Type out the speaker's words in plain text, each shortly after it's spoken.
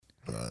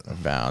that.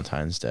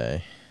 Valentine's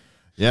Day.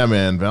 Yeah,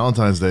 man.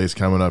 Valentine's Day is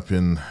coming up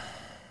in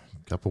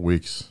a couple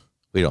weeks.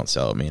 We don't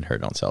celebrate. Me and her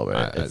don't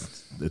celebrate.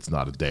 It's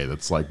not a day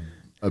that's like,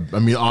 I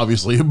mean,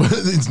 obviously, but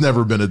it's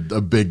never been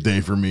a big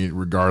day for me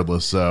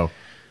regardless. So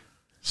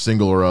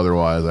single or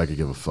otherwise, I could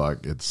give a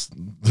fuck. It's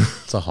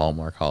a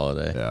Hallmark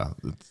holiday. Yeah.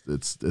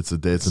 It's a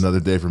day. It's another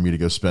day for me to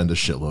go spend a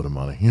shitload of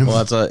money. Well,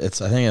 I think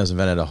it was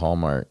invented a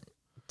Hallmark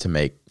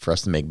for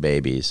us to make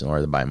babies in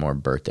order to buy more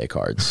birthday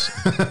cards.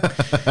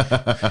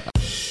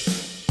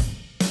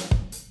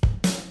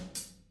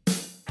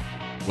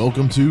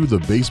 Welcome to the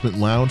Basement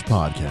Lounge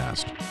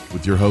Podcast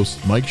with your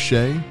hosts Mike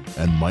Shea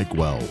and Mike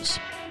Wells.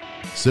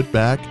 Sit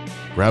back,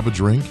 grab a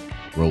drink,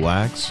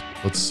 relax.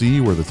 Let's see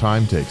where the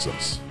time takes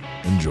us.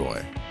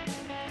 Enjoy.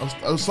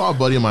 I saw a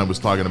buddy of mine was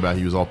talking about,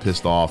 he was all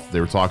pissed off.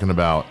 They were talking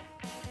about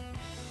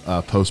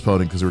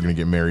postponing because they were going to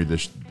get married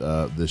this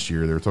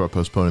year. They were talking about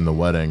postponing the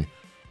wedding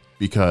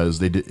because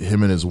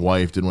him and his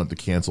wife didn't want to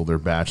cancel their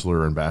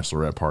bachelor and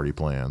bachelorette party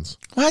plans.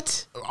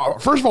 What?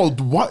 First of all,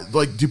 what?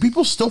 Like, do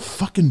people still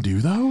fucking do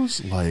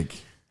those? Like,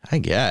 I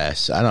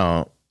guess I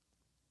don't.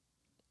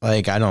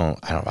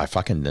 I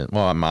fucking didn't.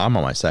 Well, I'm on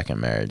my second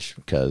marriage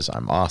because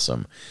I'm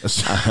awesome.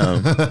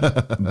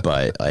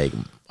 But like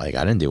I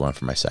didn't do one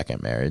for my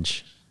second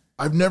marriage.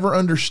 I've never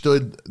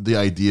understood the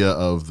idea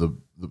of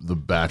the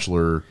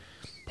bachelor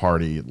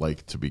party,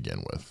 like, to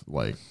begin with.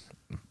 Like,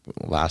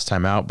 last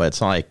time out, but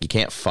it's not like you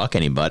can't fuck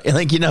anybody.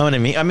 Like, you know what I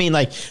mean? I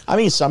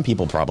mean, some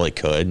people probably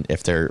could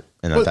if they're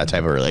in that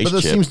type of relationship.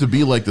 But that seems to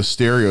be like the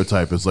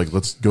stereotype is like,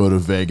 let's go to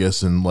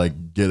Vegas and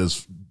like get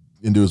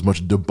into as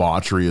much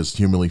debauchery as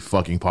humanly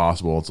fucking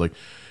possible. It's like,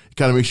 it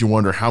kind of makes you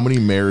wonder how many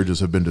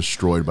marriages have been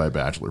destroyed by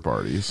bachelor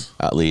parties.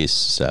 At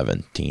least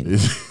 17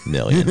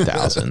 million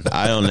thousand.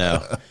 I don't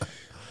know.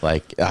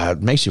 Like,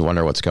 it makes you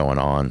wonder what's going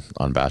on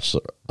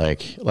bachelor.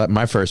 Like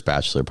my first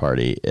bachelor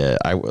party,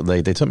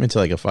 they took me to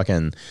like a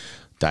fucking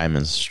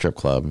Diamond strip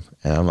club,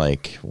 and I'm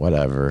like,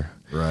 whatever,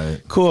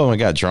 right? Cool. I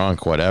got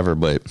drunk, whatever.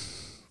 But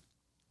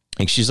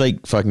like, she's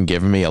like fucking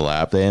giving me a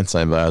lap dance,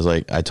 and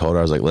I told her,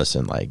 I was like,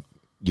 listen, like,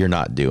 you're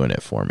not doing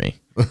it for me.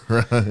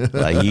 Right.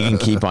 Like, you can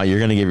keep on. You're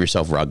gonna give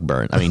yourself gene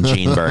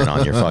burn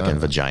on your fucking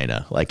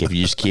vagina. Like, if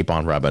you just keep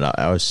on rubbing up.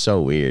 I was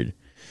so weird.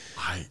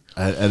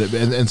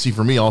 And see,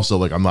 for me also,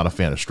 like, I'm not a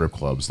fan of strip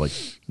clubs, like,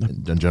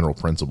 in general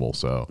principle.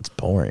 So it's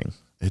boring.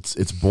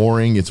 It's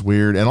boring. It's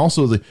weird. And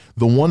also the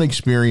one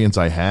experience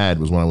I had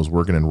was when I was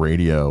working in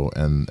radio,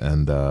 and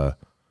I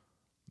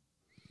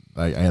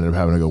ended up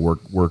having to go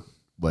work.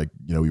 Like,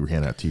 you know, we were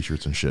handing out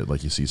T-shirts and shit,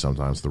 like you see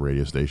sometimes the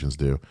radio stations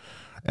do.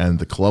 And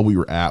the club we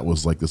were at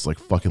was like this, like,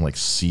 fucking like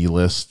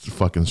C-list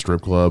fucking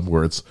strip club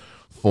where it's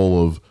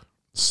full of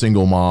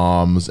single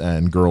moms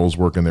and girls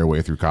working their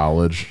way through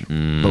college.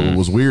 But what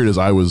was weird is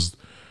I was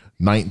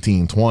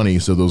 19, 20,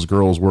 so those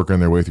girls working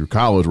their way through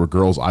college were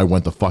girls I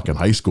went to fucking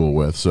high school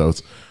with. So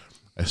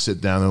I sit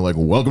down there like,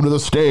 welcome to the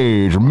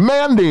stage,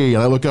 Mandy.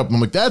 And I look up and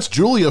I'm like, that's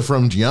Julia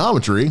from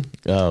Geometry.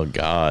 Oh,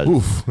 God.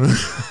 Oof.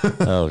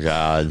 Oh,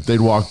 God. They'd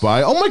walk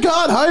by. Oh, my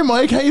God. Hi,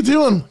 Mike. How you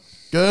doing?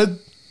 Good.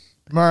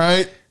 I'm all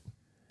right.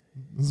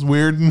 This is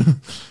weird.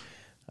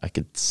 I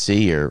could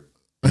see you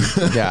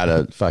got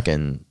a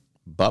fucking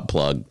butt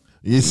plug.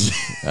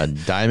 A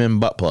diamond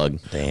butt plug.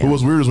 Damn. What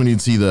was weird is when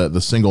you'd see the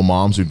single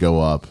moms who'd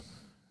go up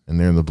and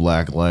they're in the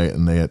black light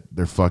and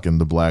they're fucking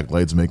the black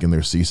lights making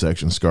their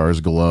C-section scars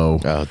glow.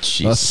 Oh,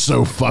 jeez. That's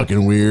so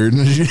fucking weird.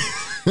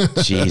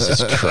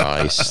 Jesus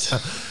Christ.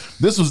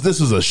 This was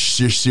a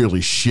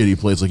seriously shitty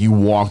place. Like, you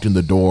walked in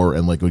the door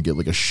and like would get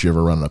like a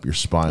shiver running up your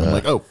spine. I'm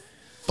like, oh,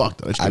 fuck,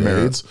 did I get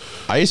AIDS?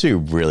 I used to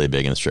be really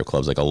big in strip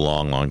clubs like a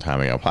long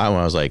time ago. Probably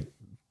when I was like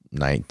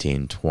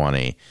 19,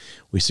 20.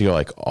 We used to go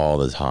like all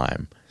the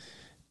time.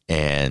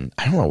 And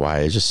I don't know why.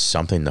 It's just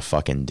something to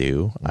fucking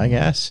do, I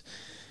guess.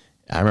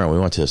 I remember we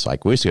went to this,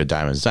 like, we used to go to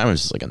Diamonds.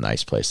 Diamonds is like a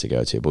nice place to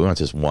go to. But we went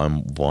to this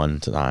one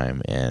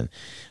time, and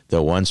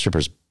the one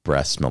stripper's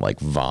breath smelled like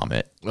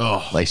vomit.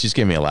 Oh. Like, she just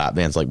gave me a lap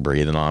dance, like,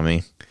 breathing on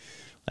me.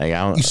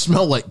 Like, you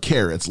smell like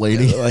carrots,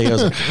 lady. Like,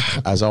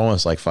 I was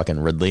almost like fucking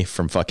Ridley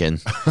from fucking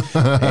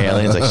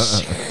Aliens. Like,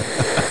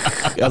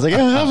 I was like,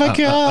 oh my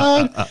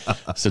God.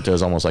 Except it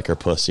was almost like her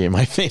pussy in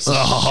my face.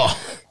 Oh.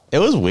 It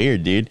was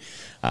weird, dude.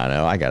 I don't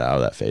know. I got out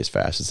of that phase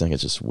fast. I think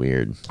it's just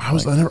weird.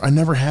 I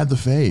never had the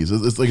phase.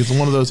 It's like, it's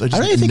one of those. I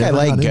don't even think I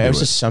like it. It was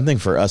just something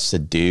for us to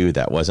do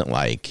that wasn't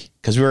like,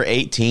 because we were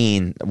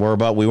 18.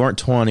 We weren't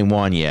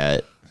 21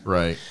 yet.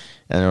 Right.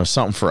 And there was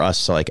something for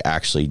us to like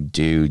actually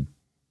do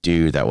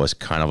that was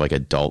kind of like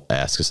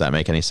adult-esque. Does that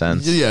make any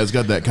sense? Yeah, it's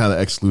got that kind of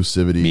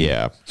exclusivity.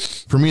 Yeah.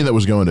 For me, that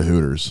was going to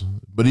Hooters.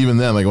 But even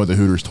then, like, I went to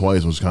Hooters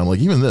twice and was kind of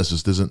like, even this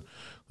just isn't,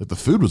 like, the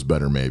food was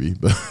better maybe.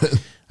 But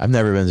I've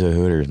never been to a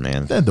Hooters,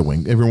 man. They had the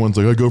wing. Everyone's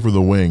like, I go for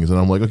the wings. And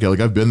I'm like, okay, like,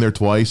 I've been there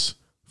twice.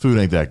 Food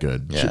ain't that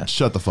good. Yeah.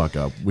 Shut the fuck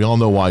up. We all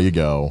know why you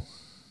go.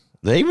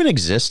 Do they even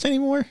exist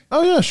anymore?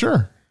 Oh, yeah,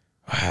 sure.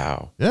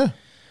 Wow. Yeah.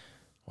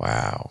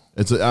 Wow.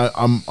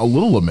 I'm a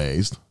little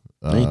amazed.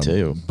 Me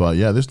too. But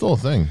yeah, there's still a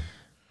thing.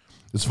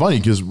 It's funny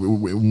because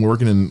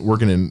working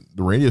in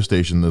the radio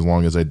station as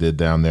long as I did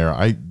down there,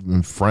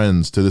 I'm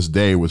friends to this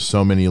day with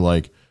so many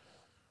like,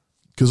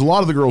 because a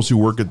lot of the girls who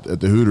work at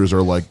the Hooters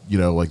are like, you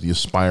know, like the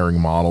aspiring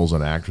models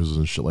and actresses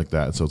and shit like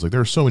that. So it's like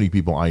there are so many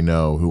people I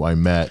know who I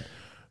met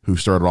who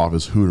started off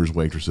as Hooters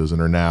waitresses and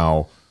are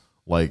now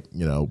like,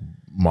 you know,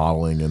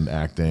 modeling and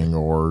acting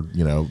or,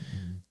 you know,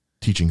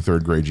 teaching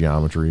third grade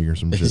geometry or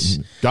some shit.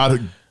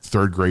 God,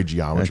 third grade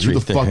geometry. Who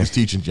the fuck is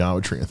teaching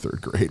geometry in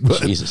third grade?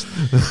 But.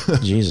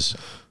 Jesus.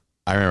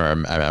 I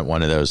remember I'm at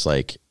one of those,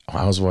 like,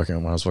 when I was working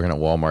at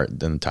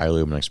Walmart in the Tyler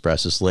Lumen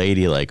Express, this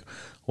lady like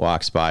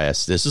walks by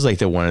us. This is like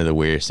one of the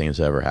weirdest things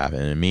that ever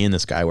happened. And me and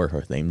this guy work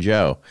with named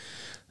Joe.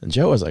 And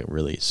Joe was like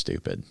really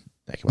stupid.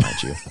 Like,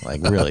 mind you,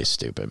 like really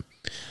stupid.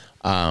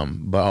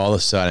 But all of a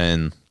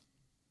sudden,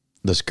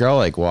 this girl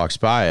like walks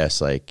by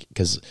us, like,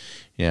 because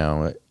you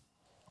know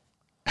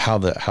how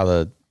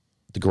the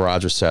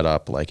garage was set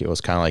up, like it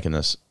was kind of like in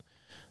this,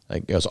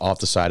 like it was off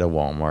the side of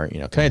Walmart, you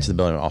know, connected to the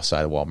building off the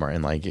side of Walmart,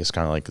 and like it's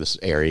kind of like this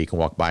area you can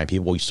walk by, and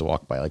people used to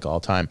walk by like all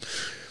the time.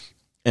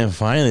 And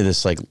finally,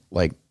 this like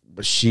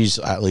she's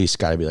at least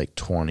got to be like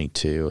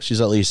 22.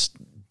 She's at least,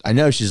 I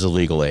know she's a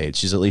legal age.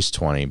 She's at least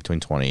 20, between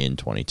 20 and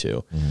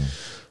 22.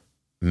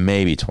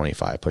 Maybe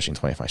 25, pushing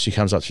 25. She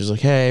comes up, she's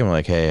like, hey, and we're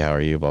like, hey, how are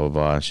you? Blah, blah,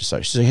 blah. And she's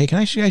like, hey, can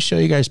I show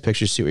you guys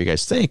pictures, see what you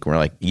guys think? And we're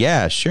like,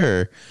 yeah,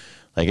 sure.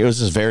 Like, it was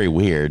just very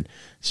weird.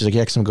 She's like,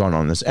 yeah, because I'm going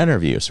on this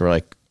interview. So we're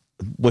like,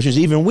 which is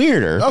even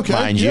weirder,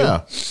 mind you.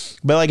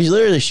 But like,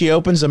 literally, she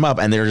opens them up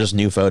and they're just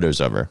new photos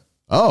of her.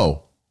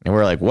 Oh. And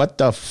we're like, what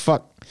the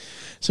fuck?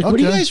 It's like, what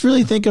do you guys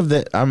really think of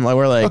that?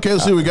 We're like, okay,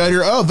 let's see what we got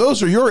here. Oh,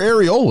 those are your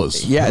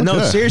areolas. Yeah, okay.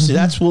 No, seriously,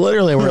 that's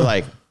literally, we're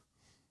like,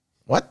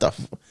 what the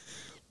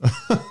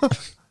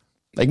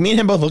like me and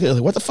him both look at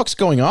like, what the fuck's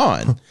going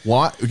on?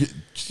 What?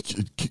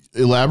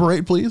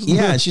 Elaborate, please.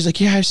 Yeah, and she's like,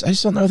 yeah, I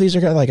just don't know if these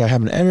are like, I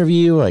have an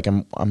interview, like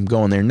I'm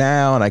going there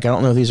now, and like I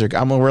don't know if these are.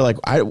 We're like,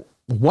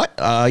 what?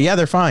 Yeah,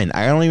 they're fine.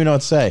 I don't even know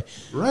what to say.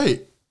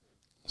 Right.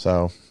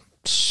 So,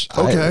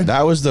 okay,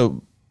 that was the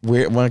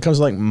weird. When it comes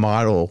to like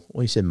model,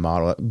 when you said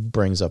model, it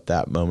brings up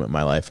that moment in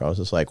my life. I was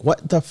just like,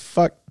 what the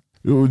fuck?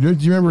 Do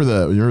you remember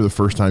the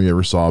first time you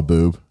ever saw a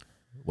boob?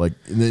 Like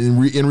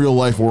in real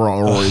life or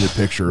in the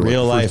picture,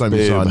 real like life first time boob.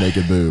 You saw a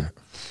naked boob.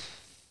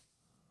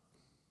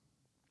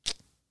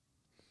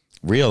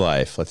 Real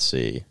life. Let's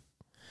see.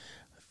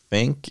 I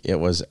think it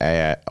was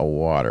at a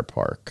water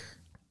park.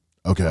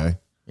 Okay.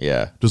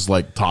 Yeah. Just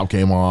like top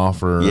came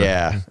off, or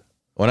yeah.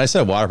 When I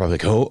said water park, I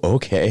was like, oh,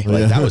 okay.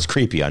 Like that was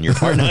creepy on your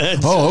part.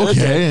 Oh,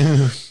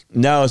 okay.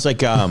 No, it's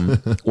like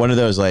one of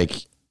those, like,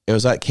 it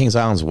was at Kings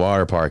Island's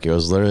water park. It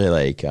was literally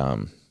like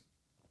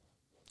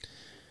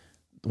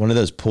one of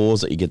those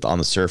pools that you get on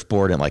the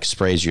surfboard and like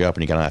sprays you up,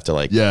 and you kind of have to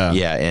like, yeah.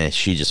 And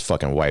she just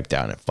fucking wiped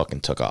out and it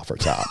fucking took off her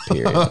top.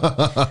 Period. I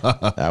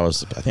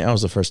think that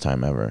was the first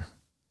time ever.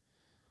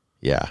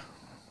 Yeah.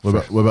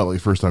 What about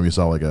like first time you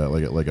saw like a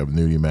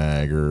nudie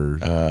mag or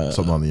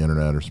something on the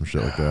internet or some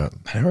shit like that?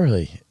 I never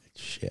really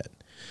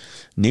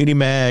nudie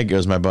mag. It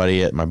was my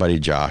buddy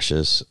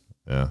Josh's.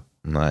 Yeah.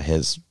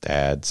 His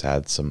dad's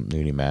had some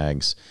nudie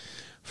mags.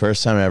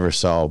 First time I ever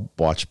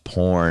watch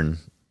porn.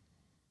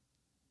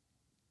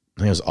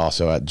 I think it was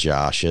also at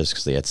Josh's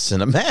because they had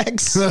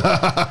Cinemax.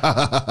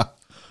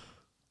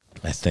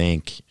 I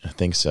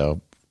think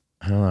so.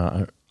 I don't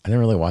know. I didn't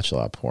really watch a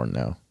lot of porn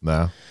now.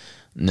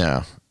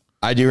 No.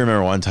 I do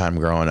remember one time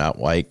growing up,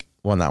 like,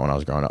 well, not when I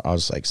was growing up. I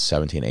was like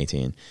 17,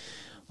 18.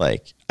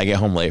 Like, I get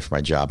home late for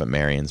my job at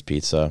Marion's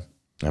Pizza.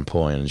 I'm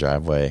pulling in the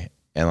driveway,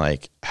 and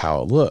like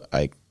how it looked,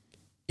 like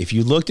if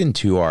you looked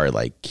into our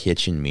like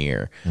kitchen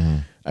mirror,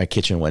 a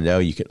kitchen window,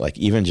 you could like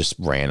even just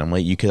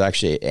randomly, you could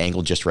actually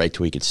angle just right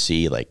to where you could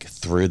see like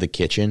through the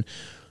kitchen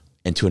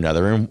into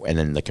another room, and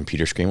then the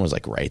computer screen was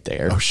like right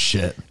there. Oh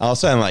shit! All of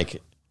a sudden,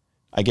 like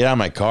I get out of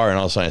my car, and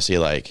all of a sudden I see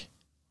like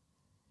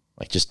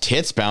just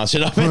tits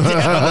bouncing up and down.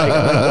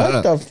 Like,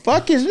 what the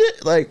fuck is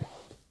it? Like,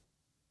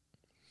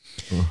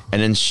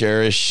 and then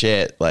sure as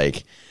shit,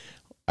 like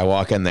I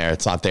walk in there,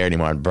 it's not there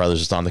anymore. My brother's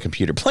just on the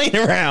computer playing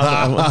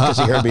around because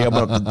he heard me open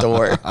up the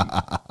door.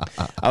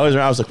 I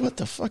was like, what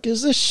the fuck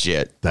is this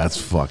shit? That's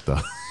fucked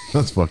up.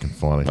 That's fucking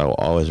funny. I will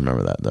always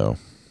remember that though.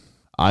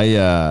 I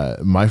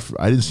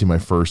didn't see my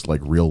first like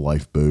real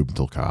life boob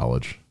until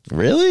college.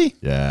 Really?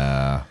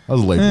 Yeah. I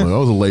was a late bloomer. I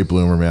was a late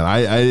bloomer, man.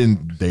 I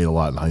didn't date a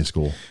lot in high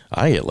school.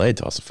 I didn't get laid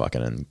till I was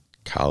fucking in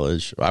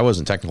college. I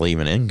wasn't technically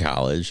even in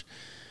college.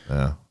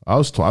 Yeah. I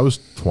was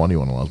 20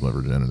 when I lost my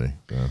virginity.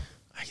 Yeah.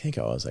 I think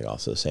I was like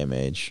also the same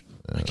age.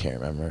 Yeah. I can't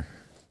remember.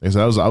 I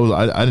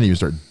didn't even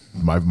start.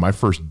 My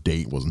first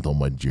date was until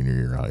my junior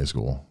year of high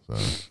school. So.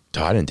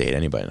 I didn't date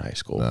anybody in high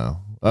school. No.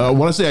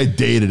 When I say I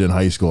dated in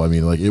high school, I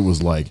mean like it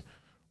was like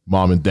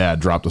mom and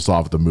dad dropped us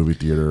off at the movie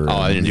theater. Oh,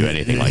 I didn't do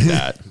anything like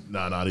that.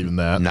 No, not even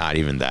that. Not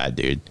even that,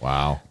 dude.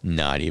 Wow.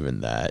 Not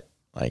even that.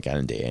 Like I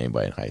didn't date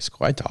anybody in high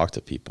school. I talked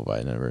to people, but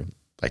I never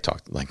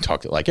talked I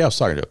was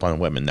talking to a bunch of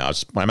women. Now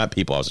when I met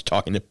people, I was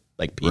talking to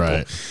like people.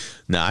 Right.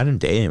 No, I didn't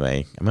date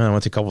anybody. I mean, I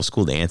went to a couple of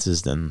school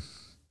dances. Then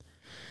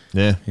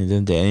Yeah. He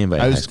didn't date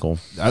anybody in high school.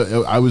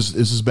 I was.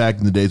 This is back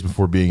in the days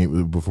before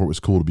it was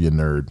cool to be a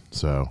nerd.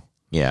 So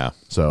yeah.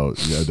 So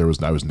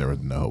I was never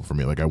no hope for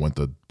me. Like I went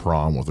to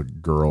prom with a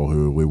girl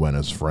who we went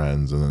as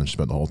friends, and then she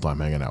spent the whole time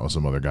hanging out with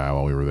some other guy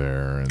while we were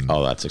there. And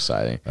oh, that's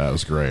exciting. That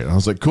was great. And I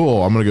was like,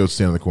 cool. I'm gonna go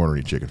stand in the corner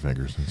and eat chicken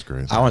fingers. That's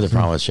great. I went to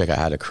prom with a chick I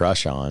had a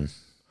crush on.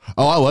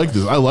 Oh, I like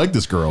this. I like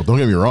this girl. Don't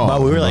get me wrong.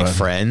 But we were like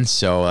friends,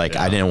 so like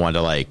I didn't want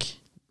to like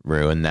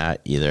ruin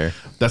that either.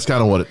 That's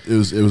kind of what it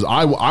was. It was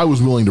I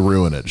was willing to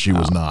ruin it. She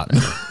was not.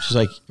 She's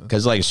like,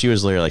 because like she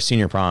was literally like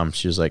senior prom.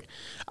 She was like,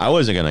 I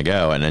wasn't gonna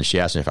go, and then she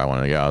asked me if I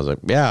wanted to go. I was like,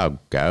 yeah, I'll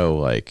go.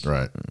 Like,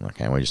 right.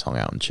 Okay, we just hung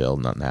out and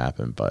chilled. Nothing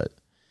happened, but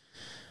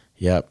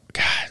yep.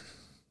 God,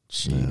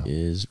 she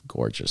is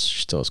gorgeous.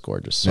 She still is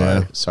gorgeous.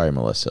 Sorry,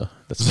 Melissa.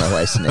 That's my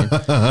wife's name.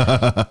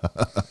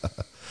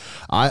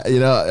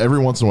 Every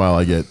once in a while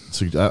I get.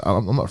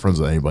 I'm not friends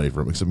with anybody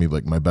from except me.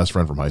 Like my best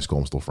friend from high school,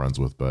 I'm still friends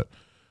with, but.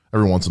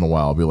 Every once in a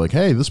while, I'll be like,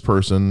 hey, this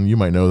person, you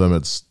might know them.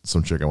 It's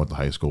some chick I went to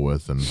high school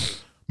with. And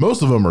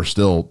most of them are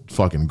still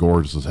fucking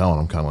gorgeous as hell.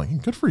 And I'm kind of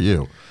like, good for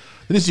you.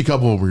 Then you see a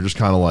couple of them where you're just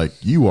kind of like,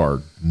 you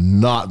are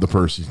not the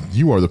person.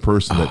 You are the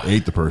person that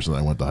ate the person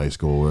I went to high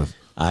school with.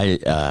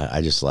 I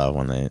just love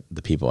when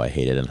the people I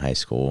hated in high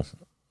school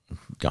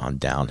gone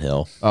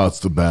downhill. Oh, it's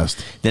the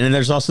best. Then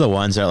there's also the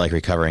ones that are like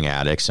recovering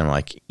addicts. And I'm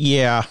like,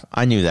 yeah,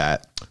 I knew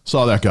that.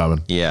 Saw that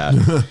coming. Yeah.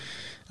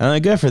 And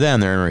like, good for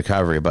them, they're in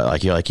recovery. But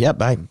like, you're like, yep,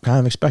 I kind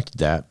of expected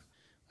that.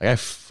 Like,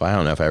 I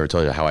don't know if I ever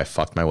told you how I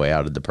fucked my way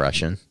out of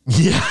depression.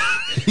 Yeah,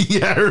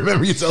 yeah, I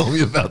remember you telling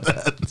me about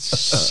that.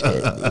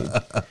 Shit,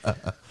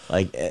 dude.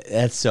 Like,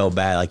 that's so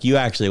bad. Like, you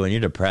actually, when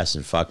you're depressed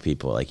and fuck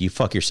people, like, you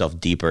fuck yourself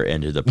deeper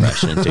into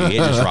depression until you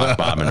just rock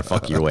bottom and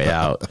fuck your way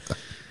out.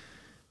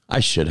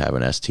 I should have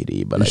an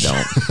STD, but I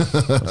don't.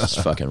 It's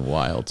just fucking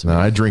wild to me.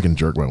 I drink and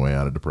jerk my way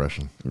out of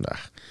depression. Nah,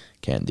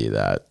 can't do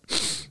that.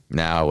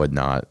 Now I would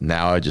not.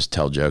 Now I just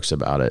tell jokes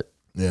about it.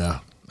 Yeah.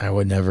 I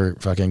would never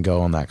fucking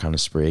go on that kind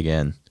of spree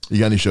again. You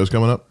got any shows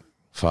coming up?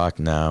 Fuck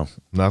no.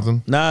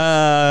 Nothing?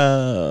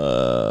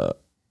 Nah.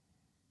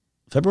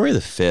 February the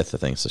 5th, I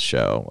think it's a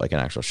show, like an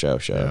actual show.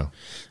 Yeah.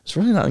 There's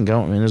really nothing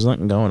going. I mean, there's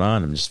nothing going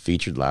on. I'm just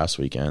featured last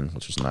weekend,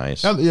 which was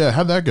nice. How'd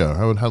that go?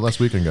 How'd last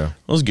weekend go?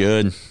 It was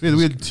good.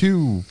 We had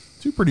two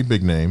pretty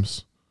big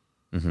names,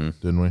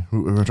 didn't we?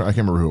 I can't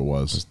remember who it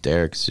was. It was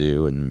Derek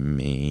Zoo and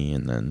me,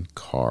 and then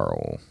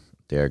Carl.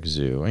 Derek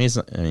Zoo. He's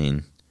a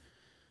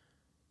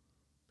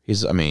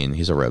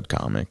road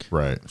comic,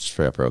 right?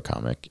 Straight up road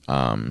comic.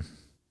 I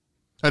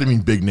didn't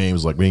mean big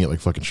names like we ain't get like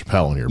fucking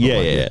Chappelle in here. But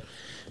yeah.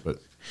 But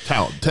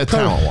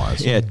talent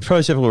wise, yeah,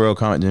 prototypical road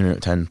comic, doing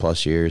it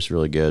 10+ years,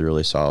 really good,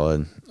 really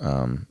solid.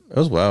 It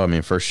was well. I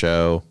mean, first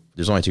show.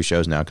 There's only 2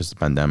 shows now because of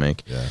the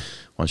pandemic. Yeah.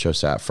 One show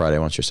Friday,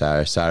 one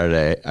show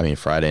Saturday.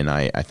 Friday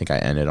night, I think I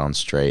ended on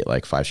straight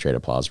 5 straight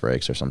applause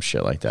breaks or some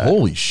shit like that.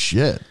 Holy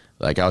shit!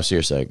 Like I was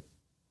seriously like,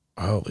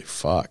 holy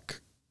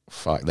fuck,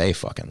 they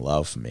fucking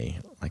love me.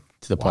 Like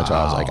to the point where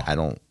I was like, I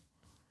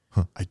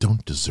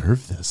don't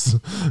deserve this.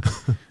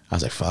 I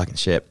was like, fucking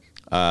shit.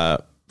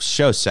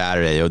 Show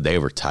Saturday, they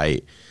were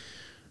tight.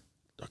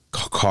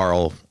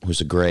 Carl,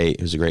 who's a great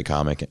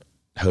comic,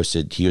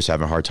 hosted. He was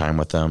having a hard time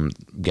with them.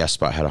 Guest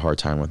spot had a hard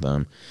time with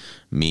them.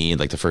 Me,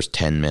 like the first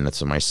 10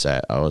 minutes of my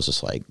set, I was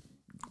just like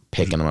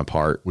picking them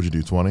apart. Would you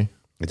do 20?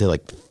 I did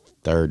like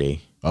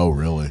 30. Oh,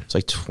 really? It's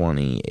like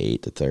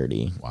 28 to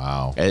 30.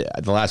 Wow.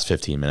 The last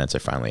 15 minutes, I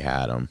finally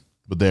had them.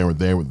 But they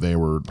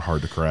were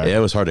hard to crack. It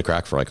was hard to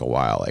crack for like a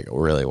while, like a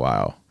really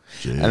while.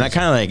 Jeez. And I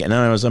kind of like, and then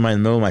I was in the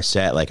middle of my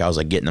set, like I was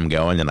like getting them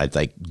going, and I'd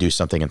like do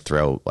something and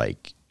throw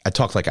like, I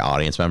talked like an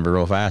audience member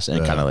real fast, and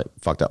it kind of like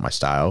fucked up my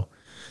style.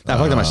 Not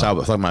fucked up my style,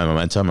 but fucked up my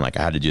momentum, and like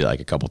I had to do that like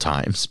a couple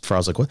times before I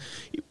was like, what?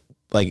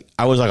 Like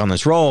I was like on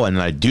this roll, and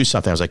then I do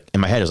something. I was like,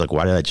 in my head, I was like,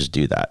 why did I just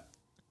do that?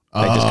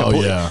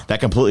 Like, that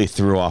completely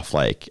threw off.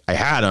 Like I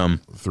had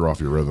them, threw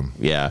off your rhythm.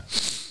 Yeah,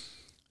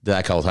 did that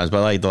a couple times,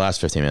 but like the last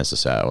 15 minutes of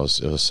set it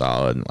was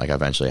solid. And, like I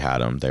eventually had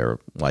them. They were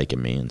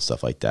liking me and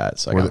stuff like that.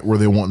 So were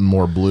they wanting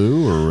more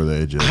blue, or were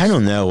they just? I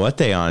don't know what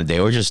they on. They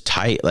were just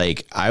tight.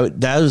 Like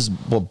that was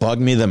what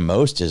bugged me the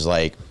most. Is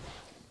like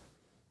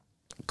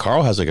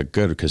Carl has like a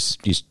good, because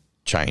he's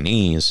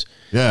Chinese.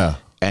 Yeah.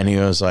 And he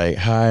was like,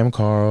 hi, I'm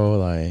Carl.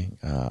 Like,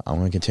 I'm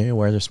going to continue to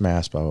wear this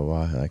mask, blah,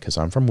 blah, blah. Because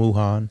I'm from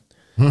Wuhan.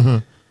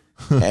 And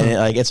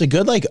it's a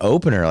good like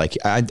opener. Like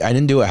I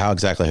didn't do it how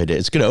exactly I did.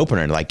 It's a good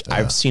opener. And like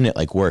I've seen it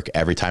like work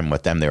every time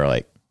with them. They were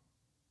like,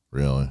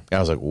 really? I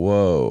was like,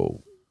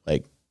 whoa.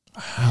 Like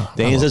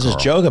then he does this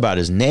joke about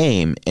his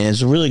name, and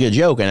it's a really good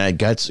joke,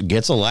 and it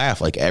gets a laugh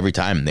like every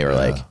time. They were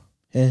like,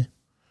 eh.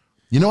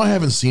 You know, I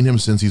haven't seen him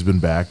since he's been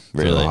back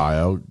to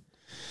Ohio.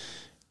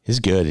 He's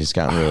good. He's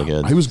gotten really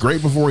good. He was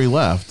great before he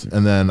left,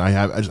 and then I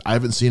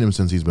haven't seen him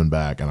since he's been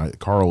back. And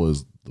Carl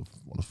is one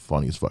of the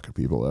funniest fucking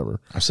people ever.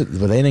 I said,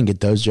 but they didn't get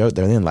those jokes.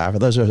 They didn't laugh at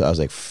those jokes. I was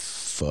like,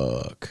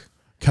 fuck.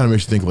 Kind of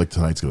makes you think like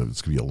it's gonna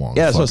be a long.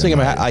 Yeah, that's what I was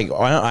thinking.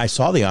 I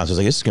saw the audience. I was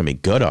like, this is gonna be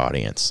good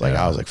audience. Like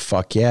I was like,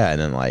 fuck yeah. And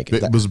then like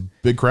it was a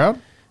big crowd.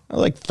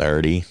 Like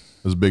 30.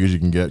 As big as you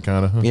can get,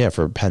 kind of. Yeah,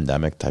 for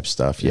pandemic type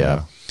stuff.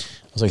 Yeah.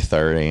 I was like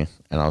 30.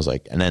 And I was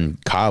like, and then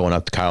Kyle went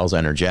up to Kyle's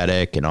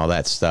energetic and all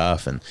that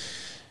stuff. And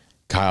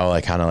Kyle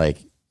like kind of like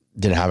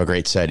didn't have a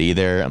great set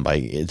either. And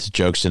like its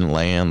jokes didn't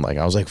land. Like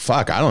I was like,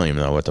 fuck, I don't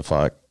even know what the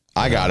fuck.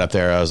 I got up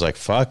there. I was like,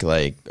 fuck,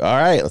 like, all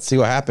right, let's see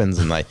what happens.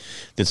 And like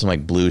did some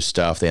like blue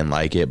stuff. They didn't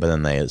like it, but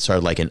then they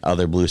started liking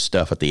other blue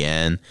stuff at the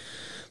end.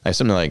 Like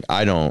something like,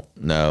 I don't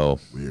know.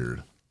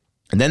 Weird.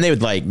 And then they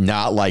would like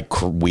not like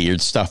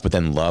weird stuff, but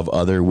then love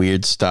other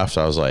weird stuff.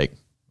 So I was like,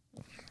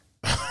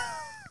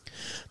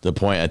 the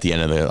point at the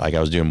end of the, like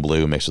I was doing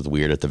blue mixed with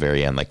weird at the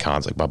very end, like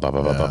cons like, bah, bah,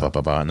 bah, bah, bah, bah,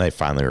 bah, bah, and they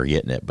finally were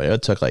getting it. But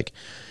it took like,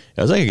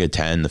 it was like a good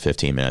 10 to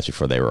 15 minutes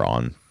before they were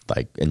on,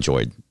 like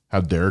enjoyed.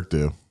 How'd Derek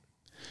do?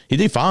 He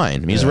did fine. I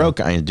mean, he's a real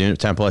guy. He's doing it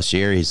 10 plus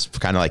year. He's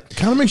kind of like.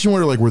 Kind of makes you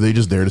wonder, like, were they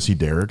just there to see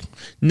Derek?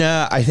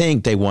 No, I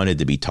think they wanted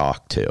to be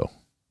talked to.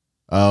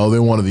 Oh, they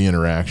wanted the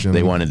interaction.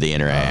 They wanted the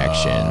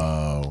interaction.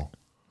 Oh.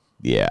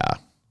 Yeah.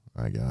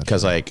 I got it.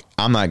 Because, like,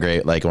 I'm not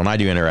great. Like, when I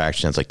do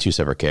interaction, it's like two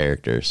separate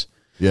characters.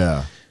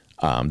 Yeah.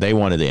 They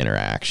wanted the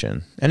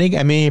interaction. And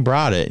he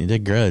brought it. He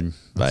did good.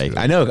 That's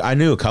like, good. I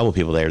knew a couple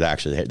people there that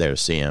actually there to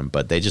see him,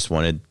 but they just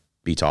wanted to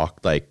be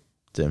talked, like,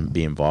 to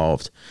be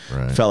involved.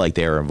 Right. Felt like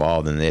they were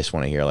involved and they just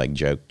want to hear like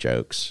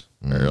jokes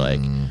or like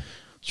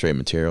straight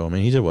material. I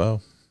mean, he did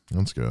well.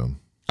 That's good.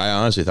 I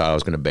honestly thought I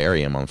was going to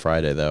bury him on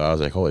Friday though. I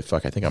was like, holy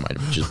fuck, I think I might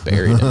have just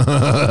buried him.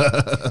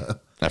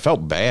 I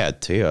felt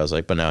bad too. I was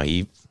like, but no,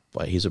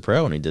 he's a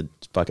pro and he did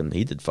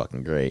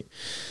fucking great.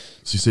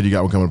 So you said you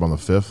got one coming up on the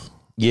 5th?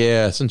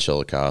 Yeah, it's in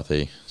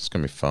Chillicothe. It's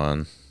going to be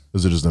fun.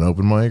 Is it just an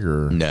open mic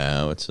or?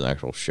 No, it's an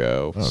actual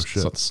show. Oh shit.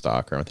 It's not the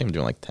Stockroom. I think I'm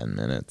doing like 10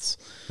 minutes.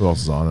 Who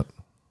else is on it?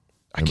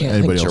 I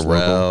can't think.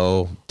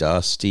 Jarrell,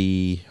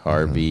 Dusty,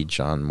 Harvey,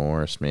 John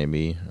Morris,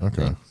 maybe.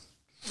 Okay.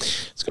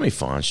 It's going to be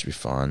fun. It should be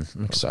fun.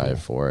 I'm excited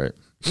for it.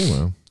 Oh,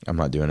 well. I'm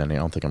not doing any. I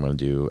don't think I'm going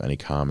to do any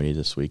comedy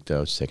this week,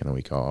 though. Just taking a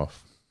week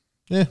off.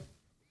 Yeah.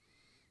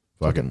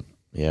 Fucking.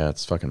 Yeah,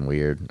 it's fucking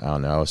weird. I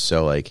don't know. I was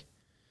so like,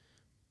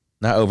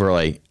 not over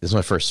like, this is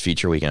my first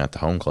feature weekend at the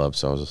home club.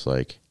 So I was just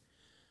like,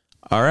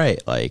 all right.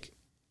 Like,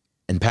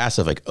 and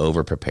passive, like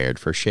over prepared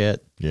for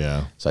shit.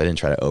 Yeah. So I didn't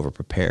try to over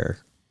prepare,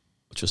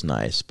 which was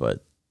nice,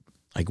 but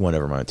I went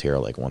over my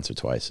material like once or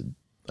twice,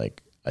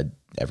 like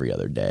every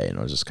other day. And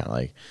it was just kind of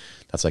like,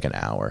 that's like an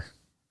hour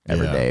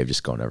every day of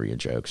just going over your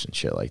jokes and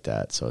shit like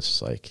that. So it's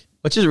just like,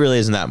 which is really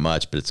isn't that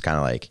much, but it's kind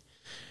of like,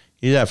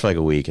 you do that for like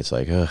a week. It's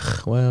like,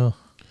 ugh, well.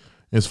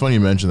 It's funny you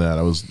mentioned that.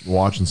 I was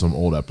watching some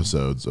old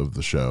episodes of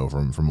the show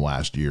from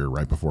last year,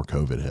 right before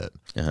COVID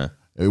hit.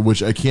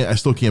 Which I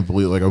still can't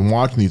believe. Like I'm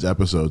watching these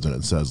episodes and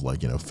it says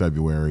like,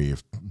 February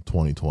of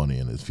 2020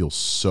 and it feels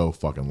so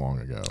fucking long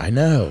ago. I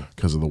know.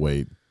 Because of the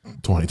way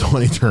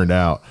 2020 turned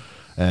out.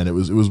 And it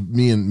was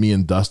me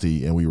and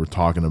Dusty and we were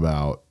talking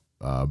about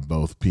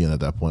both being at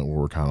that point where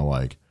we're kind of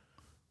like,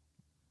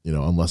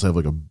 unless I have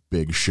like a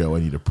big show I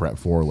need to prep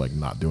for, like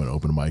not doing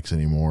open mics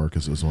anymore.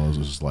 Because it was one of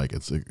those just like,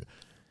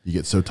 you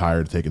get so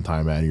tired of taking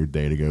time out of your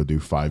day to go do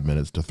 5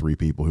 minutes to 3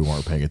 people who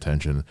aren't paying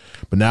attention.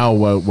 But now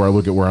where I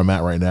look at where I'm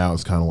at right now,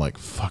 it's kind of like,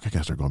 fuck, I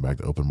gotta start going back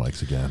to open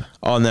mics again.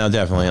 Oh no,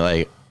 definitely.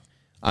 Like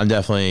I'm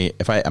definitely,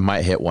 if I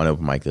might hit one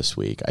open mic this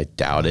week. I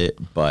doubt it,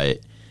 but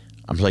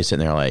I'm probably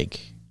sitting there like,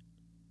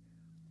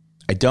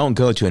 I don't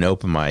go to an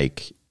open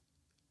mic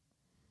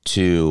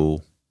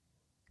to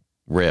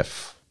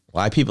riff. A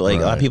lot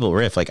of people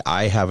riff. Like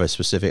I have a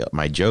specific,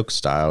 my joke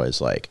style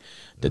is like,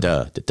 da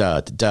da da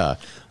da da.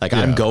 Like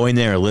I'm going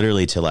there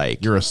literally to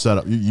like. You're a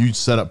setup. You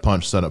set up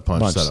punch, set up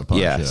punch, set up punch.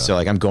 Yeah. So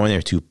like I'm going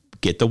there to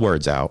get the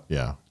words out.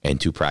 Yeah.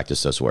 And to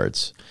practice those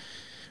words.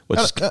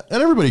 And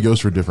everybody goes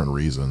for different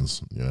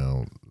reasons.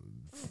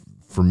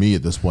 For me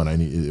at this point,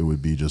 it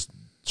would be just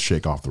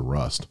shake off the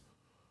rust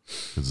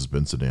because it's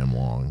been so damn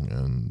long,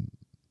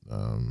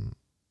 and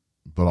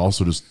but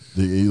also just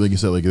like you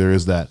said, like there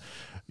is that.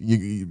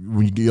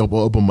 When you get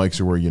open mics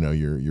are where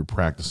you're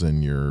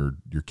practicing your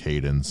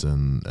cadence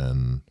and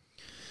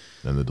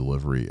the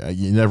delivery.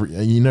 You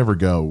never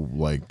go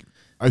like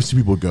I've seen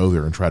people go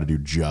there and try to do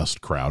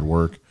just crowd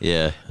work.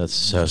 Yeah, that's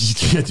so. You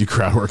can't do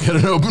crowd work at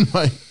an open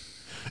mic.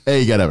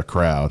 You gotta have a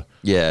crowd.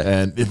 Yeah,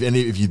 and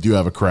if you do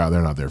have a crowd,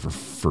 they're not there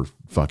for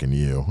fucking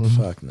you.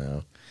 Fuck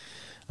no.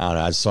 I don't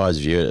know. I just always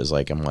view it as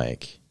like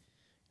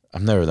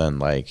I've never done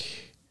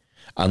like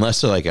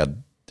unless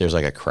there's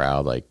like a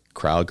crowd like.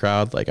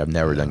 Crowd like I've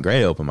never done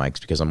great open mics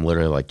because I'm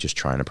literally like just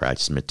trying to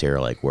practice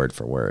material like word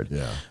for word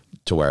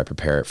to where I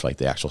prepare it for like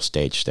the actual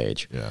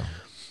stage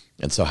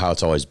and so how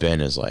it's always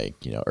been is like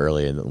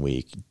early in the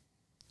week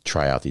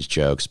try out these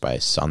jokes by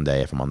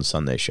Sunday if I'm on the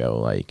Sunday show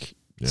like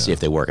see if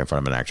they work in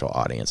front of an actual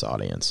audience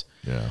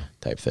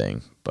type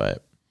thing.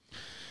 But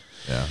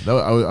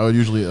I would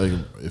usually like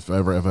if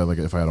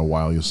I had a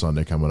Wild You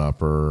Sunday coming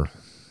up or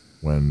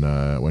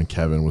when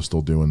Kevin was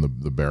still doing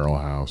the Barrel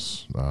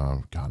House.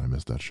 God, I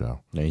missed that show.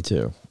 Me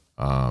too.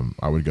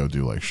 I would go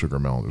do like Sugar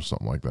Melon or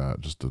something like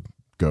that just to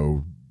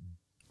go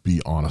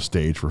be on a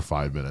stage for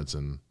 5 minutes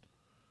and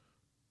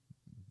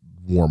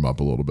warm up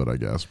a little bit, I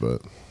guess.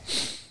 But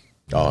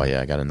Oh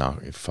yeah, I got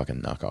to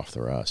fucking knock off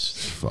the rust.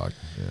 Fuck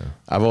yeah.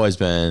 I've always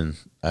been.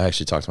 I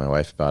actually talked to my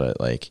wife about it.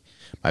 Like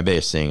my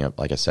biggest thing,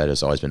 like I said,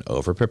 has always been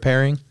over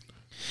preparing.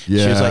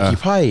 Yeah. She was like, you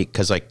probably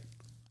because like,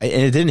 and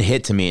it didn't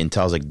hit to me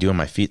until I was like doing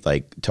my feet,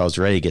 like until I was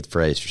ready to get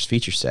Freddy's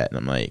feature set, and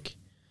I'm like,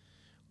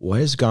 what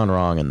has gone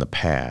wrong in the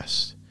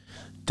past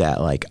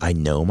that like I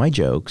know my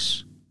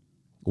jokes.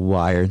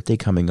 Why aren't they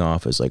coming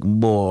off as like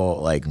more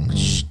like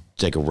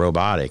like a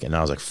robotic? And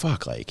I was like,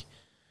 fuck, like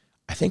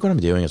I think what I'm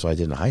doing is what I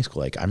did in high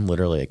school. Like I'm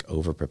literally like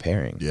over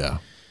preparing. Yeah.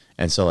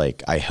 And so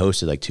like I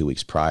hosted like 2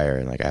 weeks prior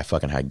and like I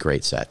fucking had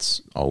great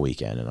sets all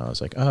weekend. And I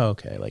was like, oh,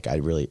 okay. Like I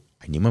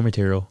knew my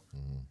material.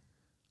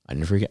 I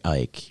didn't forget,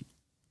 like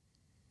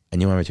I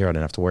knew my material. I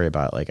didn't have to worry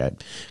about it. Like I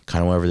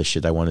kind of went over the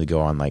shit I wanted to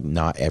go on, like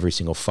not every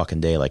single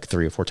fucking day, like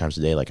 3 or 4 times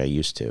a day like I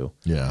used to.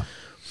 Yeah.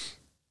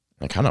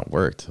 It kind of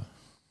worked.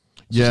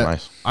 Yeah,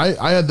 nice.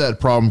 I had that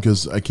problem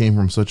because I came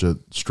from such a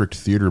strict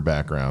theater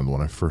background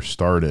when I first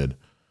started.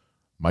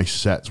 My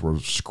sets were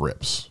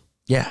scripts.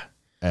 Yeah.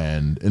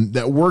 And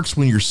that works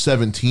when you're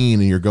 17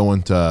 and you're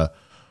going to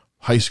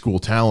high school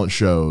talent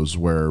shows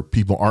where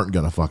people aren't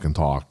going to fucking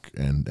talk.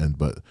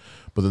 But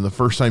then the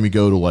first time you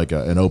go to like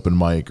an open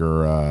mic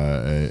or,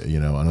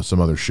 on some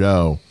other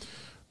show,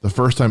 the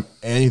first time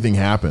anything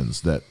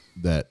happens that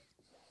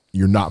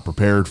you're not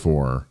prepared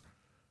for,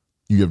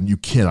 you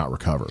cannot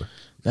recover.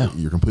 No.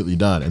 You're completely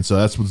done. And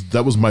so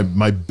that was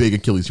my big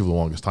Achilles heel for the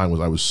longest time was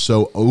I was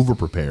so over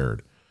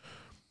prepared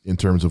in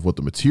terms of what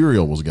the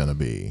material was going to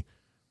be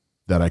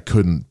that I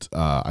couldn't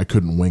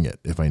wing it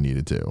if I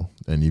needed to.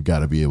 And you've got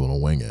to be able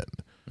to wing it.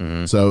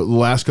 Mm-hmm. So the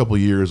last couple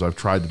of years I've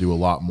tried to do a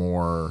lot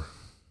more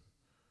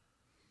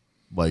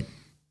like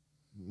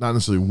not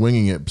necessarily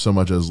winging it so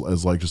much as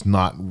like just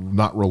not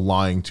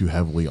relying too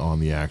heavily on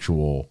the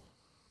actual.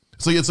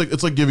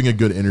 It's like giving a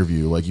good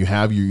interview. Like you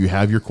have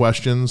your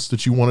questions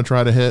that you want to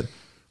try to hit,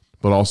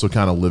 but also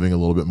kind of living a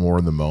little bit more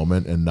in the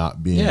moment and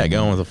not being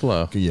going with the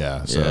flow.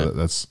 Yeah, so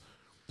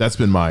that's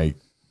been my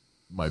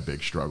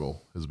big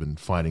struggle has been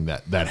finding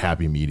that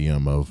happy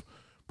medium of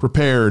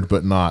prepared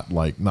but not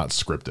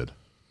scripted.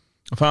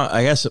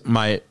 I guess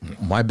my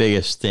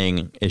biggest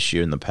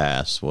issue in the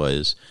past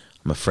was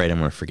I'm afraid I'm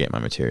going to forget my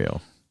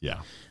material.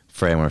 Yeah,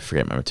 afraid I'm going to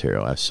forget my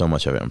material. I have so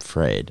much of it. I'm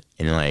afraid,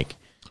 and like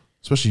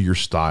especially your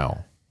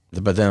style.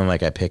 But then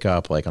like I pick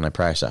up like when I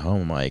practice at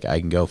home, like I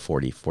can go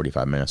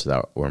 40-45 minutes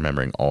without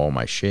remembering all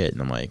my shit.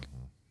 And I'm like,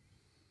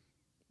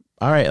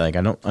 all right, like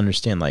I don't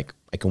understand. Like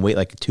I can wait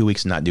like 2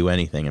 weeks and not do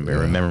anything and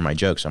remember my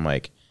jokes. I'm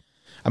like,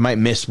 I might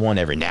miss one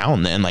every now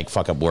and then, like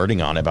fuck up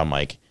wording on it. But I'm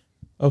like,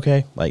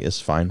 okay, like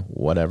it's fine,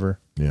 whatever.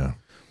 Yeah.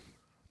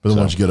 But then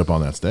once you get up on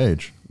that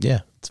stage.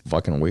 Yeah, it's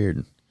fucking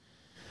weird.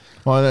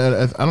 Well,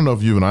 I don't know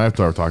if you and I have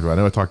talked about it. I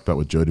know I talked about it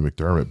with Jody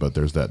McDermott, but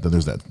there's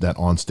that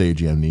on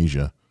stage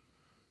amnesia.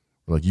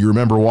 Like you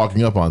remember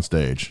walking up on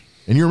stage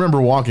and you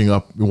remember walking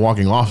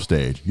off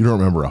stage. You don't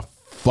remember a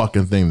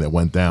fucking thing that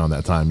went down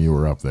that time you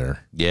were up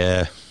there.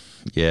 Yeah.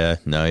 Yeah.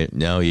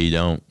 No, you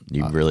don't.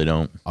 You really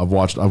don't. I've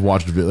watched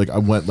like I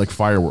went like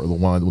fireworks.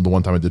 The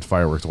one time I did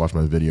fireworks to watch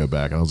my video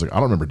back and I was like, I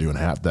don't remember doing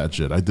half that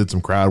shit. I did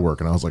some crowd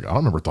work and I was like, I don't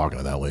remember talking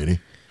to that lady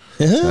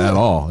at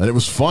all. And it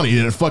was funny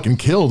and it fucking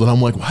killed. And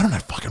I'm like, why don't I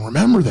fucking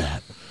remember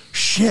that?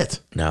 Shit.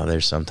 No,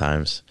 there's other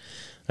times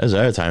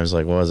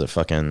like, what was it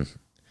fucking,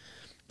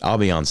 I'll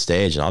be on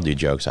stage and I'll do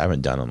jokes I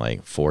haven't done in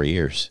like 4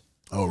 years.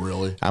 Oh,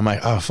 really? I'm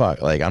like, oh,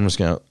 fuck. Like, I'm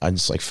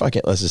just like, fuck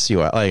it. Let's just see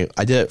what, like,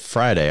 I did it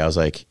Friday. I was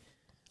like,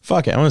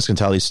 fuck it. I'm just going to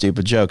tell these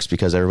stupid jokes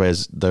because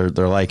they're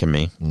liking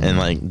me. Mm. And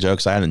like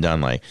jokes I hadn't done.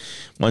 Like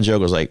one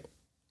joke was like,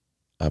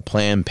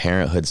 Planned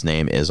Parenthood's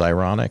name is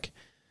ironic.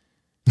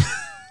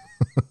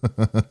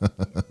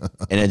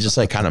 And it just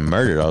like kind of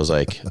murdered. I was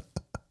like,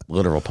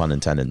 literal pun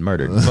intended,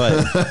 murdered.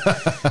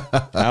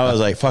 But I was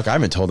like, fuck, I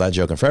haven't told that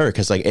joke in forever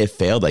because like it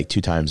failed like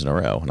 2 times in a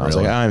row. And I was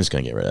like, I'm just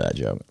going to get rid of that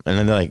joke. And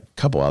then like a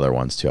couple other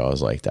ones too. I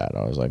was like that.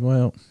 I was like,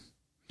 well,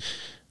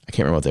 I can't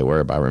remember what they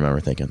were, but I remember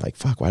thinking like,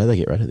 fuck, why did they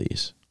get rid of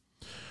these?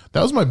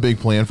 That was my big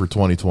plan for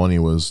 2020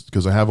 was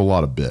because I have a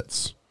lot of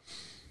bits.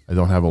 I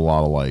don't have a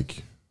lot of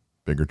like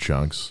bigger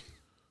chunks.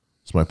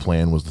 So my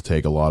plan was to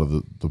take a lot of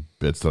the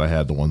bits that I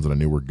had, the ones that I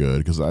knew were good.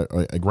 Because I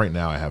right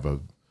now I have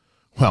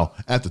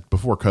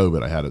before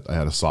COVID I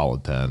had a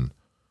solid 10.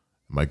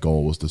 My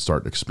goal was to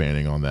start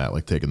expanding on that,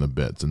 like taking the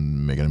bits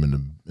and making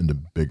them into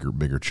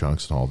bigger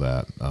chunks and all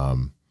that.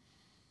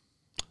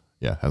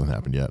 Yeah, hasn't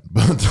happened yet,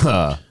 but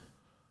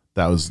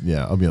that was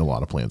I mean a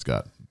lot of plans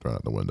got thrown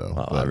out the window.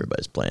 Oh, but,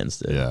 everybody's plans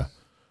did. Yeah,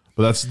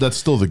 but that's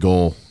still the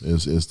goal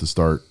is to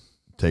start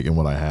taking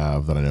what I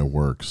have that I know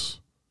works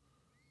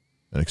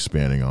and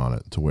expanding on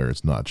it to where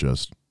it's not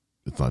just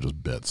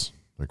bits.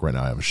 Like right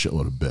now I have a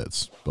shitload of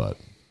bits, but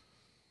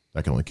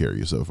that can only carry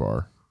you so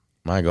far.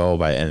 My goal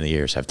by the end of the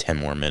year is have 10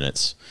 more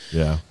minutes.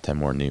 Yeah. 10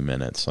 more new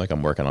minutes. Like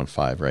I'm working on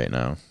 5 right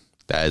now.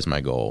 That is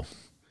my goal.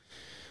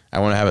 I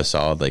want to have a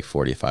solid like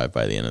 45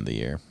 by the end of the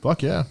year.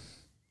 Fuck yeah.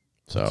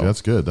 So see,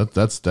 that's good.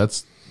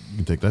 That's you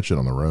can take that shit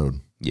on the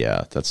road.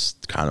 Yeah, that's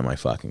kind of my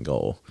fucking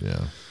goal.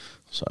 Yeah.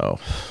 So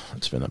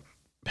it's been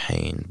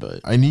pain, but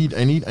I need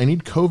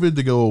COVID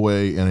to go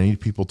away, and I need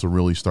people to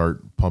really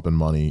start pumping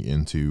money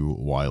into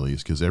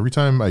Wiley's, because every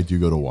time I do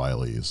go to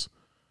Wiley's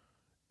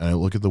and I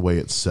look at the way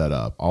it's set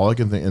up, all I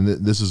can think, and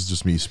this is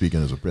just me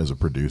speaking as a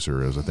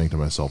producer, as I think to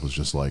myself, is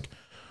just like,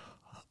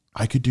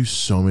 I could do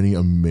so many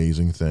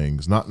amazing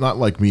things. Not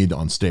like me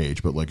on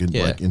stage, but like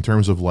in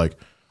terms of like,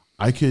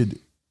 I could,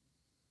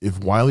 if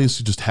Wiley's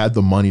just had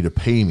the money to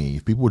pay me,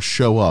 if people would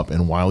show up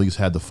and Wiley's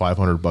had the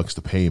 $500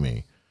 to pay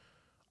me,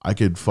 I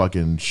could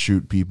fucking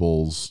shoot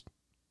people's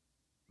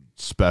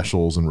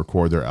specials and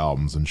record their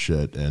albums and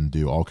shit and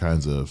do all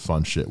kinds of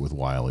fun shit with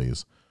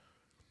Wiley's.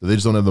 They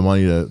just don't have the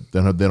money to. They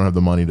don't have the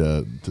money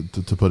to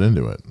put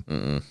into it.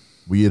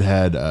 We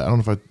had I don't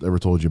know if I ever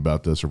told you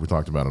about this or if we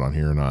talked about it on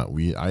here or not.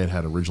 I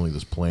had originally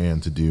this plan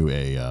to do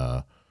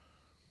a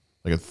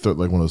like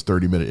one of those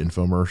 30-minute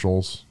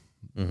infomercials,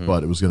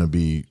 but it was going to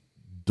be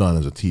done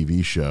as a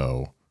TV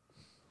show.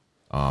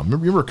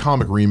 Remember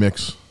Comic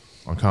Remix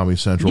on Comedy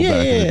Central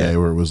back in the day,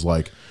 where it was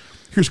like,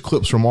 here's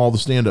clips from all the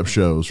stand-up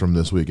shows from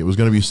this week. It was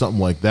going to be something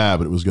like that,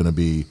 but it was going to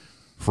be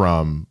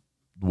from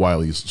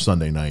Wiley's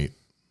Sunday night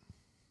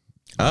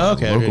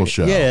local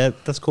show. Yeah,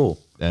 that's cool.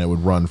 And it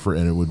would run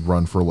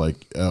for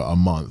like a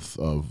month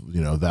of,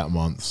 that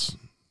month's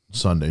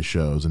Sunday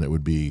shows, and it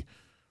would be,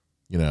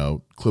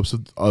 clips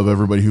of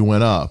everybody who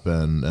went up,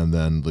 and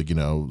then like,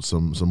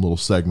 some little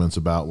segments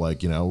about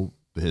like, the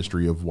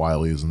history of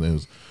Wiley's, and it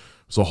was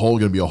going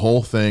to be a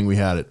whole thing. We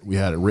had it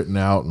written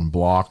out and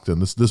blocked,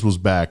 and this was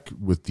back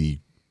with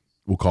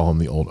we'll call him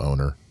the old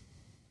owner,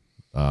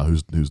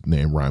 whose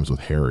name rhymes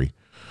with Harry.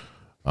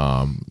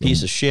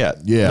 Piece of shit.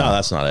 Yeah. No,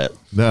 that's not it.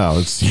 No,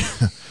 it's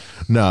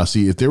no.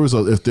 See, if there was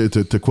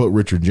to quote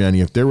Richard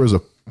Jenny, if there was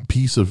a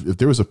piece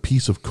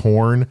of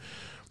corn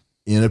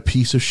in a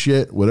piece of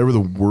shit, whatever the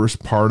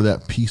worst part of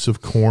that piece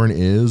of corn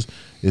is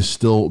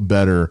still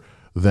better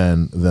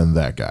than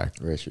that guy.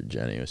 Richard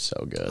Jenny was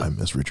so good. I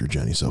miss Richard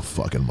Jenny so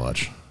fucking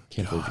much.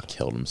 Can't believe he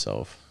killed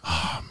himself.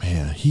 Oh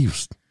man,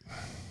 he's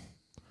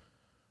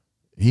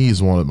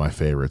one of my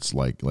favorites.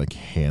 Like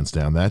hands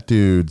down, that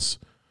dude's.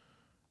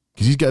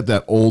 Because he's got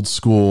that old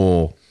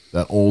school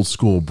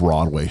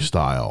Broadway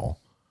style,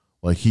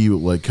 kind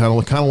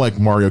of like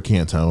Mario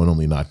Cantone,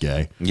 only not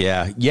gay.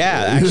 Yeah.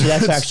 Actually,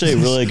 that's actually a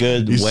really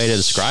good way to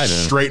describe him.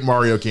 Straight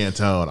Mario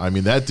Cantone. I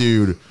mean, that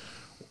dude.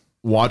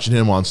 Watching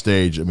him on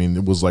stage, I mean,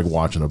 it was like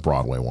watching a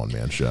Broadway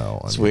one-man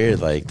show. It's weird.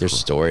 Like, there's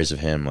stories of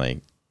him. Like,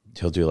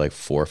 he'll do like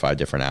 4 or 5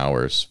 different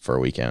hours for a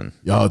weekend.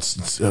 Yeah,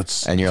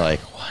 it's and you're like,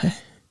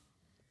 what?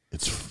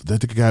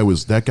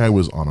 That guy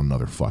was on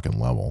another fucking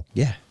level.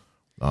 Yeah.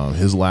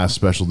 His last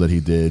special that he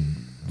did,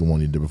 the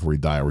one he did before he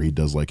died, where he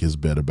does like his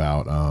bit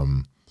about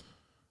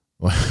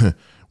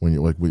when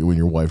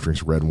your wife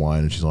drinks red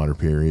wine and she's on her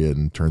period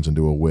and turns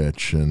into a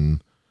witch,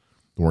 and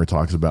where he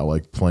talks about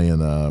like playing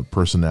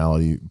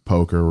personality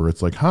poker, where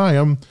it's like, hi,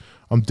 I'm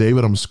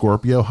David, I'm a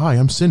Scorpio. Hi,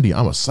 I'm Cindy,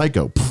 I'm a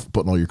psycho. Pff,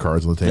 putting all your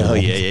cards on the table. Oh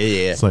yeah.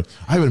 It's like,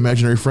 I have an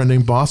imaginary friend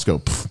named Bosco.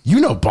 Pff, you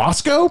know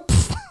Bosco?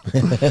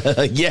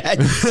 Yeah,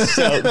 it's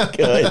so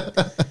good.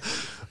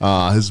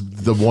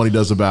 The one he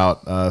does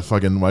about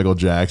fucking Michael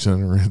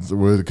Jackson,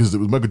 because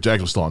Michael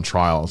Jackson was still on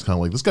trial. It's kind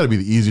of like, this got to be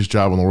the easiest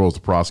job in the world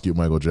to prosecute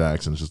Michael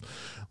Jackson. It's just,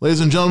 ladies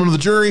and gentlemen of the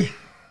jury,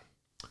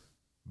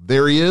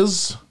 there he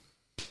is.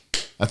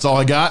 That's all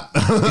I got.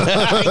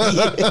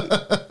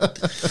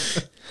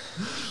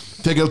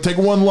 Take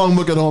one long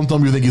look at home. Tell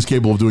me you think he's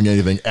capable of doing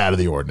anything out of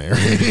the ordinary.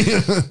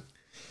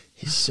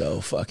 He's so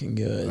fucking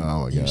good.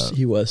 Oh my god,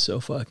 he was so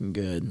fucking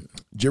good.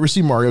 Did you ever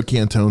see Mario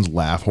Cantone's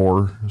Laugh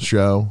Horror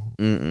show?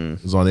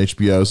 It was on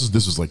HBO.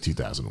 This was like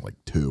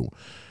 2002.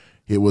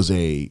 It was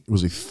a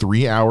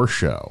 3-hour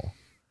show.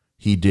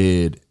 He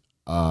did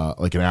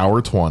like an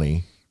hour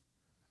 20,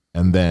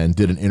 and then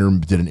did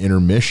an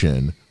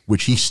intermission,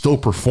 which he still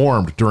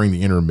performed during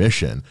the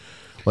intermission.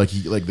 Like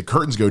the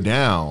curtains go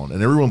down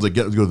and everyone's like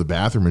getting to go to the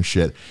bathroom and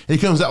shit. And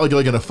he comes out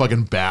like in a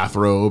fucking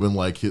bathrobe and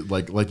like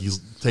he's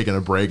taking a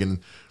break and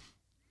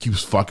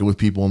keeps fucking with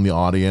people in the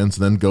audience,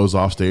 and then goes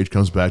off stage,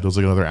 comes back, does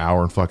like another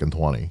hour and fucking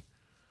 20.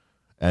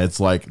 And it's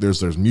like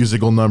there's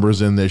musical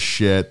numbers in this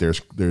shit.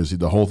 There's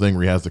the whole thing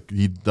where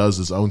he does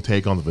his own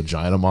take on the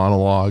vagina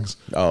monologues.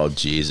 Oh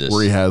Jesus!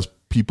 Where he has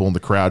people in the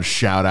crowd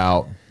shout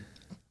out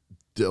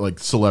like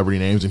celebrity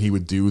names, and he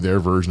would do their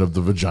version of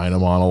the vagina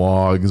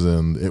monologues.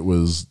 And it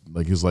was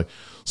like, he's like,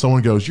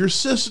 someone goes, your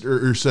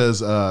sister, or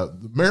says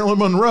Marilyn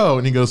Monroe,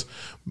 and he goes,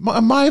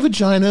 my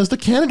vagina is the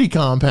Kennedy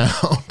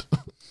compound.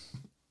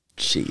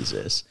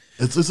 Jesus.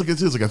 It's like a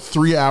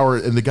 3-hour,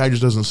 and the guy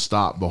just doesn't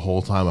stop the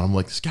whole time. And I'm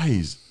like, this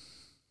guy's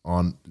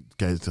a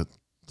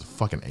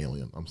fucking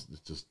alien.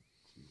 It's just,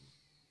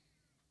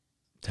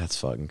 that's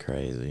fucking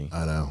crazy.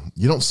 I know.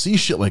 You don't see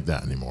shit like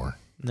that anymore.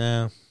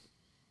 No.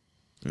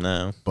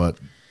 But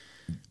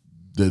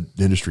the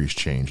industry's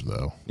changed,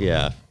 though.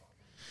 Yeah.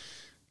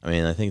 I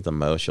mean, I think the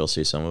most you'll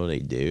see somebody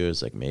do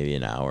is like maybe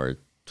an hour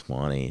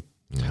 20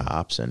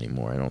 tops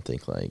anymore. I don't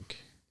think like.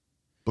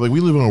 But like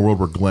we live in a world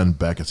where Glenn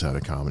Beckett's had a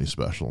comedy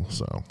special.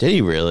 So Did he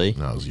really?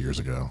 no, it was years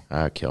ago.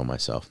 I'd kill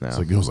myself now. It's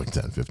like it was like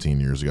 10, 15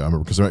 years ago. I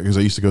remember because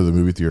I used to go to the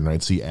movie theater and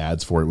I'd see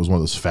ads for it. It was one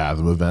of those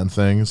Fathom event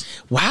things.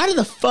 Well, how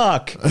the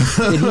fuck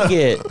did he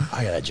get?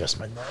 I gotta adjust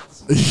my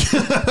nuts.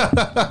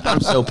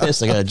 I'm so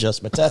pissed. I gotta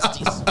adjust my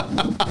testes.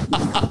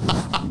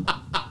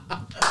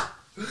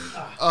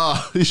 How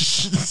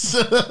pissed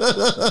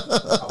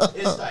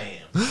I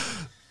am.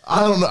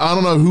 I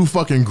don't know who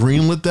fucking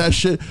greenlit that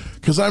shit.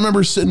 Because I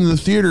remember sitting in the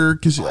theater.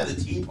 By the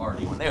Tea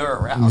Party when they were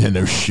around. Yeah,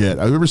 no shit.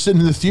 I remember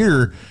sitting in the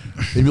theater.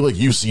 They'd be like,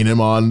 "You've seen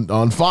him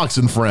on Fox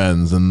and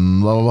Friends,"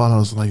 and blah blah blah. And I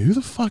was like, "Who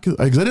the fuck is?"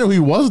 Because I didn't know who he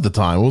was at the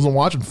time. I wasn't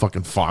watching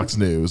fucking Fox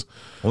News.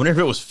 I wonder if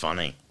it was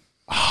funny.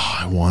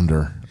 I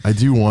wonder. I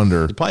do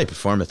wonder. He probably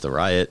performed at the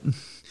riot.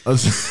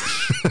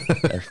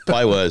 There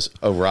probably was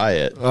a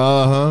riot.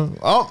 Oh,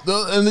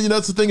 and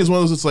that's the thing is one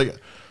of those. It's like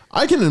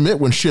I can admit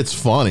when shit's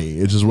funny.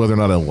 It's just whether or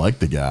not I like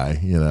the guy,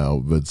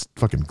 But it's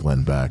fucking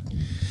Glenn Beck.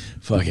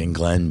 Fucking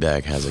Glenn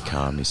Beck has a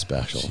comedy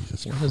special.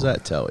 What does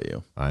that tell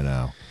you? I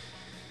know.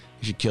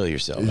 You should kill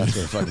yourself. That's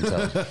what it fucking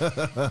tells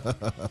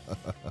you.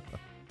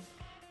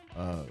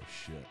 Oh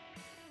shit.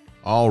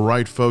 All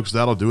right, folks,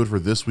 that'll do it for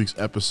this week's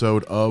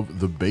episode of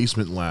The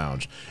Basement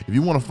Lounge. If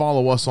you want to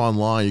follow us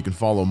online, you can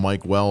follow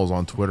Mike Wells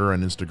on Twitter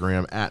and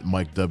Instagram at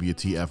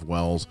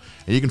MikeWTFWells.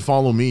 And you can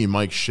follow me,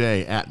 Mike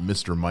Shea, at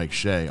Mr. Mike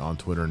Shea on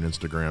Twitter and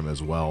Instagram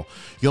as well.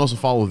 You can also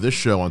follow this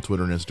show on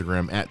Twitter and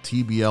Instagram at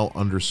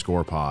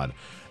TBL_pod.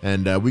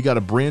 And we got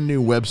a brand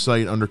new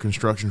website under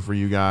construction for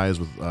you guys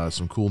with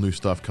some cool new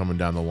stuff coming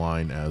down the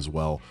line as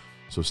well.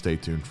 So stay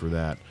tuned for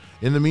that.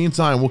 In the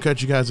meantime, we'll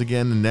catch you guys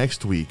again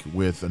next week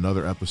with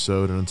another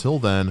episode. And until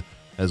then,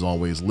 as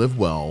always, live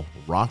well,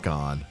 rock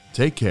on,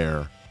 take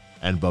care,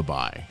 and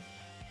bye-bye.